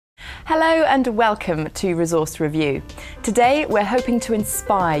Hello and welcome to Resource Review. Today we're hoping to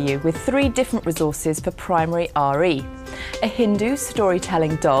inspire you with 3 different resources for primary RE. A Hindu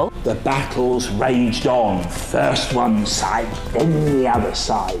storytelling doll. The battles raged on, first one side, then the other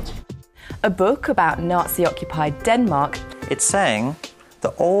side. A book about Nazi-occupied Denmark. It's saying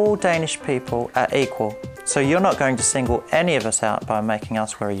that all Danish people are equal, so you're not going to single any of us out by making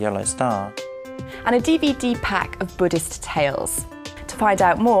us wear a yellow star. And a DVD pack of Buddhist tales. To find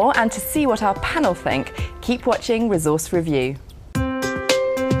out more and to see what our panel think, keep watching Resource Review.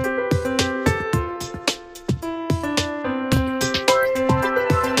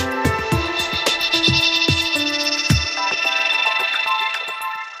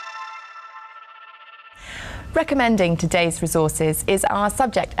 Recommending today's resources is our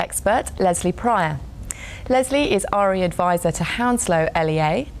subject expert, Leslie Pryor. Leslie is RE Advisor to Hounslow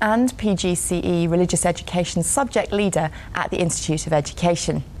LEA and PGCE Religious Education Subject Leader at the Institute of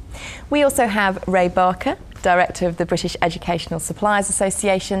Education. We also have Ray Barker, Director of the British Educational Suppliers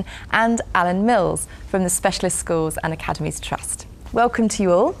Association, and Alan Mills from the Specialist Schools and Academies Trust. Welcome to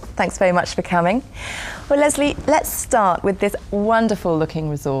you all. Thanks very much for coming. Well, Leslie, let's start with this wonderful looking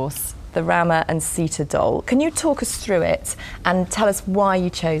resource, the Rama and Sita doll. Can you talk us through it and tell us why you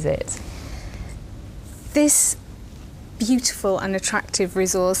chose it? This beautiful and attractive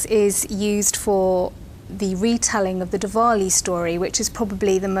resource is used for the retelling of the Diwali story, which is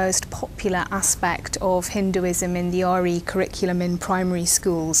probably the most popular aspect of Hinduism in the RE curriculum in primary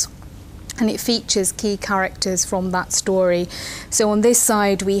schools. And it features key characters from that story. So on this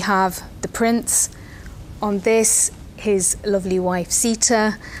side we have the prince, on this his lovely wife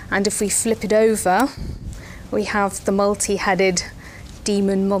Sita, and if we flip it over we have the multi-headed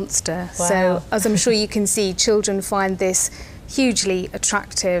demon monster. Wow. So as I'm sure you can see, children find this hugely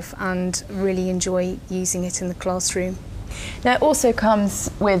attractive and really enjoy using it in the classroom. Now it also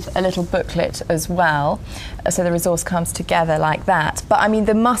comes with a little booklet as well, so the resource comes together like that. But I mean,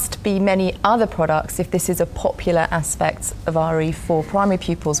 there must be many other products if this is a popular aspect of RE for primary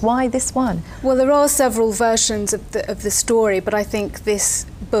pupils. Why this one? Well, there are several versions of the story, but I think this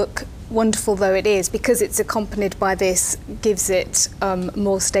book, wonderful though it is, because it's accompanied by this, gives it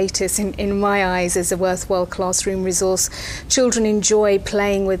more status in my eyes as a worthwhile classroom resource. Children enjoy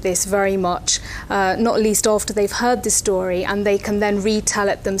playing with this very much, not least after they've heard the story, and they can then retell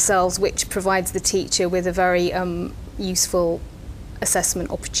it themselves, which provides the teacher with a very useful assessment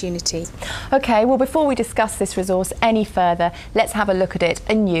opportunity. Okay, well, before we discuss this resource any further, let's have a look at it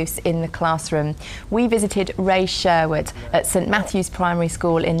in use in the classroom. We visited Ray Sherwood at St Matthew's Primary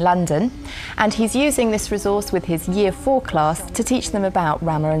School in London, and he's using this resource with his Year 4 class to teach them about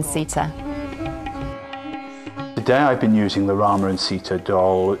Rama and Sita. Today I've been using the Rama and Sita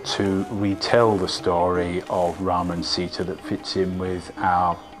doll to retell the story of Rama and Sita that fits in with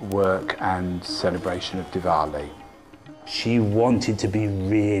our work and celebration of Diwali. She wanted to be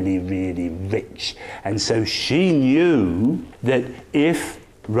really, really rich, and so she knew that if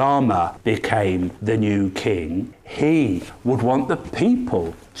Rama became the new king, he would want the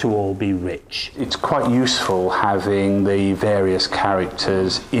people to all be rich. It's quite useful having the various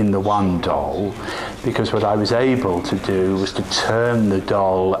characters in the one doll, because what I was able to do was to turn the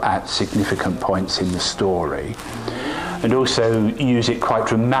doll at significant points in the story, and also use it quite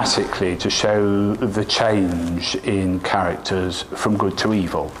dramatically to show the change in characters from good to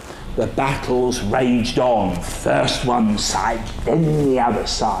evil. The battles raged on, first one side, then the other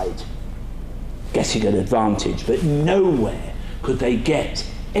side, getting an advantage, but nowhere could they get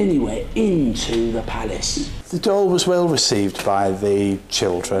anywhere into the palace. The doll was well received by the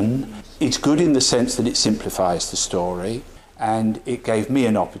children. It's good in the sense that it simplifies the story, and it gave me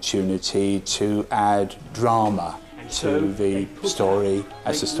an opportunity to add drama to the story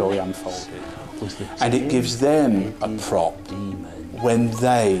as the story unfolded. And it gives them a prop when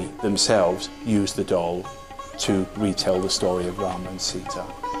they themselves use the doll to retell the story of Rama and Sita.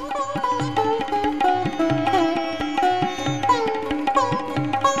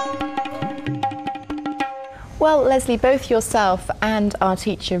 Well, Leslie, both yourself and our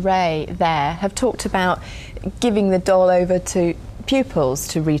teacher Ray there have talked about giving the doll over to pupils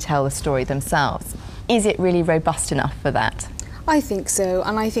to retell the story themselves. Is it really robust enough for that? I think so,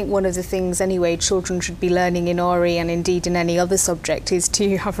 and I think one of the things anyway children should be learning in RE and indeed in any other subject is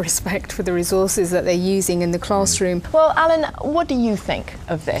to have respect for the resources that they're using in the classroom. Well, Alan, what do you think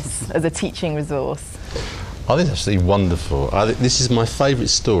of this as a teaching resource? I think it's absolutely wonderful. This is my favourite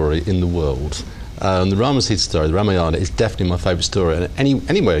story in the world. The Rama and Sita story, the Ramayana, is definitely my favourite story. And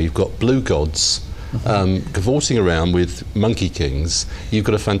anywhere you've got blue gods cavorting around with monkey kings, you've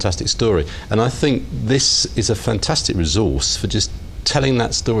got a fantastic story. And I think this is a fantastic resource for just telling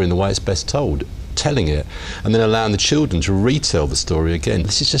that story in the way it's best told, telling it, and then allowing the children to retell the story again.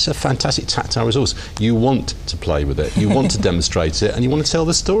 This is just a fantastic tactile resource. You want to play with it, you want to demonstrate it, and you want to tell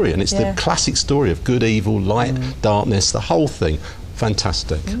the story. And it's the classic story of good, evil, light, darkness, the whole thing.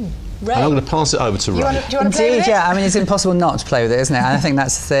 Fantastic. Ray. And I'm going to pass it over to Ray. Do you want to play with Indeed, it? yeah. I mean, it's impossible not to play with it, isn't it? And I think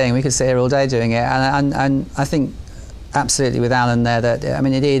that's the thing. We could sit here all day doing it. And I think absolutely with Alan there that, I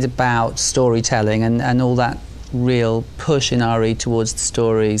mean, it is about storytelling and all that real push in RE towards the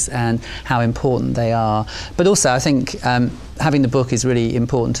stories and how important they are. But also I think having the book is really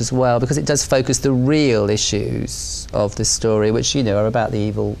important as well, because it does focus the real issues of the story, which, you know, are about the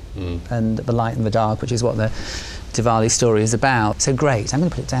evil and the light and the dark, which is what the Diwali story is about. So great, I'm going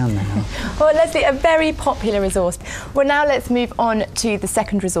to put it down now. Well, Leslie, a very popular resource. Well, now let's move on to the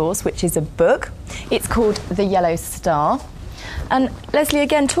second resource, which is a book. It's called The Yellow Star. And Leslie,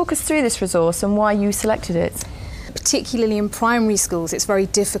 again, talk us through this resource and why you selected it. Particularly in primary schools, it's very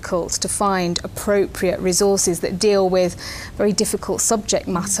difficult to find appropriate resources that deal with very difficult subject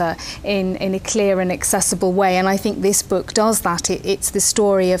matter in a clear and accessible way. And I think this book does that. It's the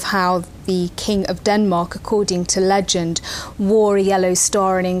story of how the King of Denmark, according to legend, wore a yellow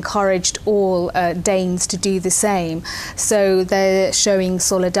star and encouraged all Danes to do the same. So they're showing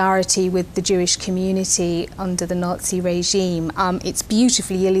solidarity with the Jewish community under the Nazi regime. It's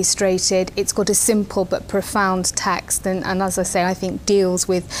beautifully illustrated. It's got a simple but profound text, and as I say, I think deals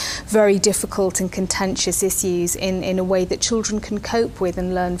with very difficult and contentious issues in a way that children can cope with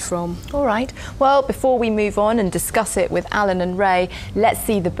and learn from. All right. Well, before we move on and discuss it with Alan and Ray, let's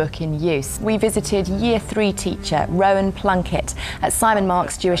see the book in use. We visited Year 3 teacher Rowan Plunkett at Simon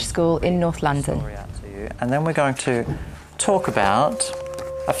Mark's Jewish School in North London. And then we're going to talk about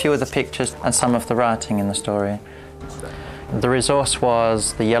a few of the pictures and some of the writing in the story. The resource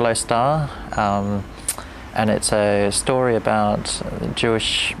was The Yellow Star, and it's a story about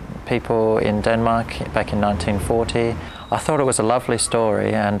Jewish people in Denmark back in 1940. I thought it was a lovely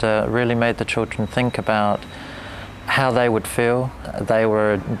story and really made the children think about how they would feel. They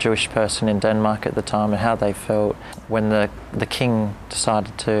were a Jewish person in Denmark at the time, and how they felt when the king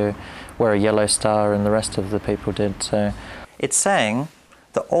decided to wear a yellow star and the rest of the people did. So it's saying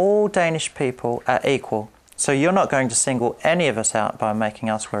that all Danish people are equal. So you're not going to single any of us out by making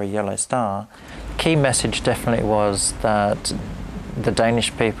us wear a yellow star. Key message definitely was that the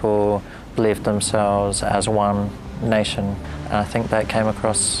Danish people believed themselves as one nation. And I think that came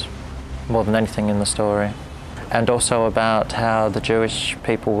across more than anything in the story. And also about how the Jewish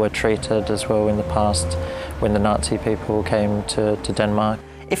people were treated as well in the past when the Nazi people came to Denmark.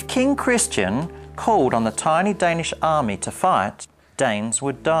 If King Christian called on the tiny Danish army to fight, Danes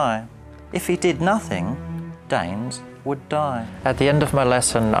would die. If he did nothing, Danes would die. At the end of my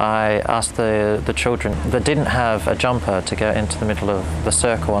lesson, I asked the children that didn't have a jumper to go into the middle of the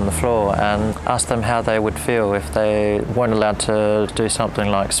circle on the floor, and asked them how they would feel if they weren't allowed to do something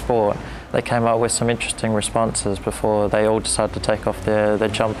like sport. They came up with some interesting responses before they all decided to take off their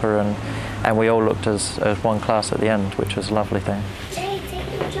jumper, and we all looked as one class at the end, which was a lovely thing.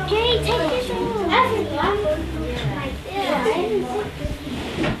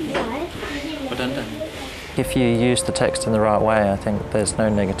 If you use the text in the right way, I think there's no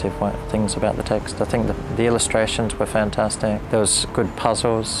negative things about the text. I think the illustrations were fantastic. There was good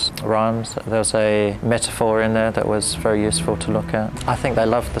puzzles, rhymes. There was a metaphor in there that was very useful to look at. I think they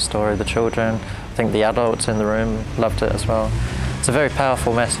loved the story, the children. I think the adults in the room loved it as well. It's a very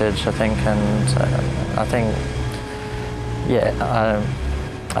powerful message, I think, and I think, yeah,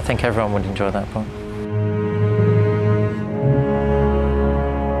 I think everyone would enjoy that book.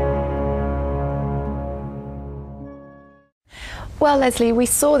 Well, Leslie, we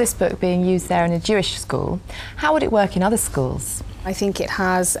saw this book being used there in a Jewish school. How would it work in other schools? I think it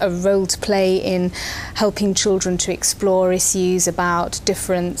has a role to play in helping children to explore issues about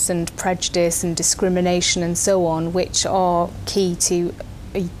difference and prejudice and discrimination and so on, which are key to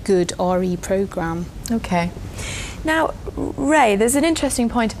a good RE programme. Okay. Now, Ray, there's an interesting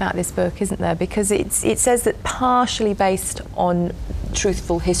point about this book, isn't there? Because it says that partially based on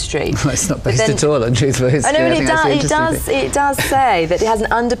truthful history. Well, it's not based at all on truthful history. I know, it does say that it has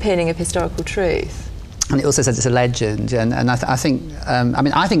an underpinning of historical truth. And it also says it's a legend, and I think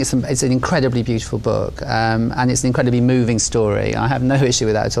it's an incredibly beautiful book, and it's an incredibly moving story. I have no issue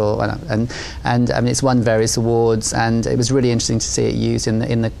with that at all, and I mean, it's won various awards, and it was really interesting to see it used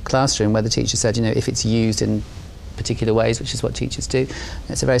in the classroom, where the teacher said, you know, if it's used in particular ways, which is what teachers do.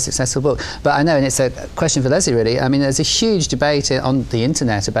 It's a very successful book. But I know, and it's a question for Leslie really, I mean, there's a huge debate on the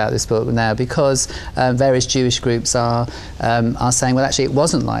internet about this book now, because various Jewish groups are saying, well, actually it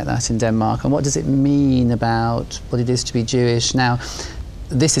wasn't like that in Denmark, and what does it mean about what it is to be Jewish? Now,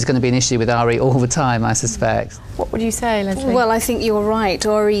 this is going to be an issue with Ari all the time, I suspect. What would you say, Leslie? Well, I think you're right.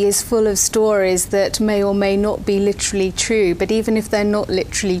 Ari is full of stories that may or may not be literally true, but even if they're not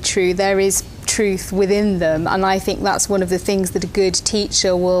literally true, there is truth within them, and I think that's one of the things that a good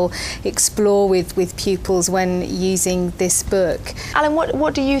teacher will explore with pupils when using this book. Alan,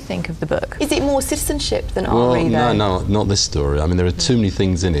 what do you think of the book? Is it more citizenship than Ari, though? No, not this story. I mean, there are too many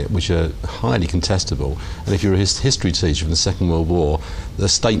things in it which are highly contestable, and if you're a history teacher from the Second World War, the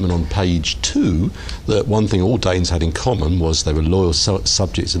statement on page 2 that one thing all Danes had in common was they were loyal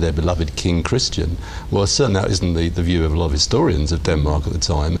subjects of their beloved King Christian. Well, certainly that isn't the view of a lot of historians of Denmark at the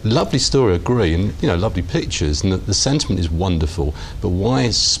time. Lovely story, agree, and lovely pictures, and the sentiment is wonderful, but why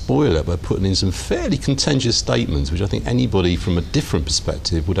spoil it by putting in some fairly contentious statements which I think anybody from a different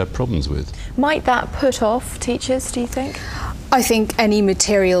perspective would have problems with? Might that put off teachers, do you think? I think any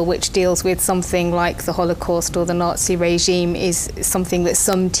material which deals with something like the Holocaust or the Nazi regime is something that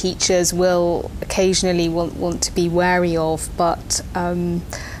some teachers will occasionally want to be wary of, but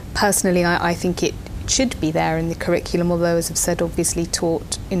personally I think it should be there in the curriculum, although, as I've said, obviously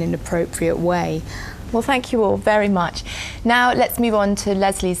taught in an appropriate way. Well, thank you all very much. Now let's move on to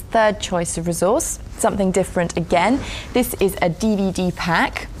Leslie's third choice of resource, something different again. This is a DVD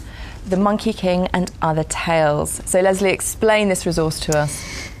pack, The Monkey King and Other Tales. So Leslie, explain this resource to us.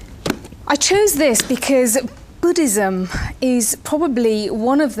 I chose this because Buddhism is probably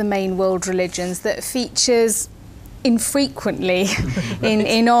one of the main world religions that features infrequently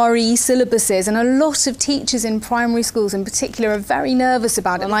in RE syllabuses, and a lot of teachers in primary schools in particular are very nervous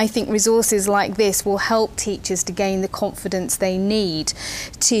about it, and I think resources like this will help teachers to gain the confidence they need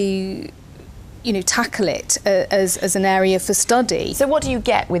to tackle it as an area for study. So what do you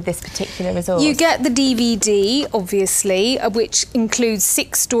get with this particular resource? You get the DVD, obviously, which includes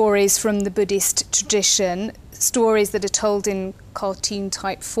 6 stories from the Buddhist tradition, stories that are told in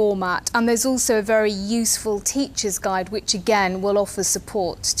cartoon-type format, and there's also a very useful teacher's guide, which again will offer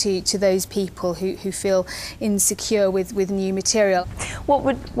support to those people who feel insecure with new material. What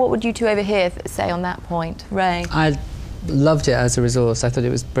would you two over here say on that point, Ray? I loved it as a resource. I thought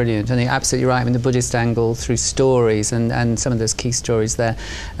it was brilliant. I think absolutely right. I mean, the Buddhist angle through stories and some of those key stories there,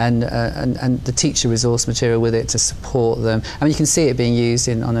 and the teacher resource material with it to support them. I mean, you can see it being used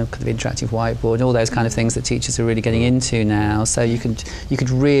on a kind of interactive whiteboard and all those kind of things that teachers are really getting into now. So you could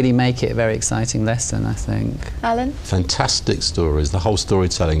really make it a very exciting lesson, I think. Alan? Fantastic stories, the whole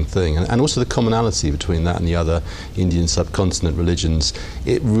storytelling thing, and also the commonality between that and the other Indian subcontinent religions.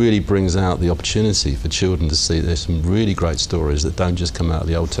 It really brings out the opportunity for children to see there's some really great stories that don't just come out of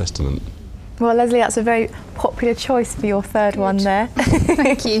the Old Testament. Well, Leslie, that's a very popular choice for your third one there.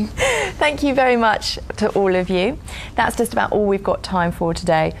 Thank you. Thank you very much to all of you. That's just about all we've got time for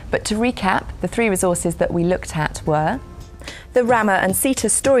today. But to recap, the 3 resources that we looked at were the Rama and Sita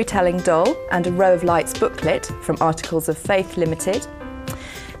storytelling doll and a row of lights booklet from Articles of Faith Limited,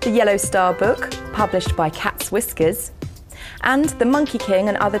 the Yellow Star book, published by Cat's Whiskers, and The Monkey King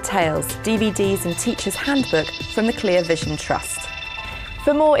and Other Tales, DVDs and Teacher's Handbook from the Clear Vision Trust.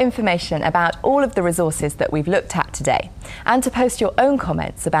 For more information about all of the resources that we've looked at today, and to post your own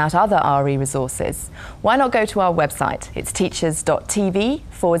comments about other RE resources, why not go to our website? It's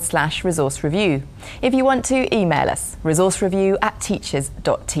teachers.tv/resource review. If you want to, email us,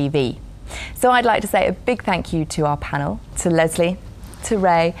 resourcereview@teachers.tv. So I'd like to say a big thank you to our panel, to Leslie, to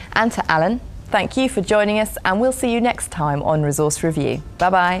Ray, and to Alan. Thank you for joining us, and we'll see you next time on Resource Review.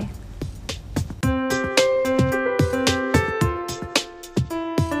 Bye-bye.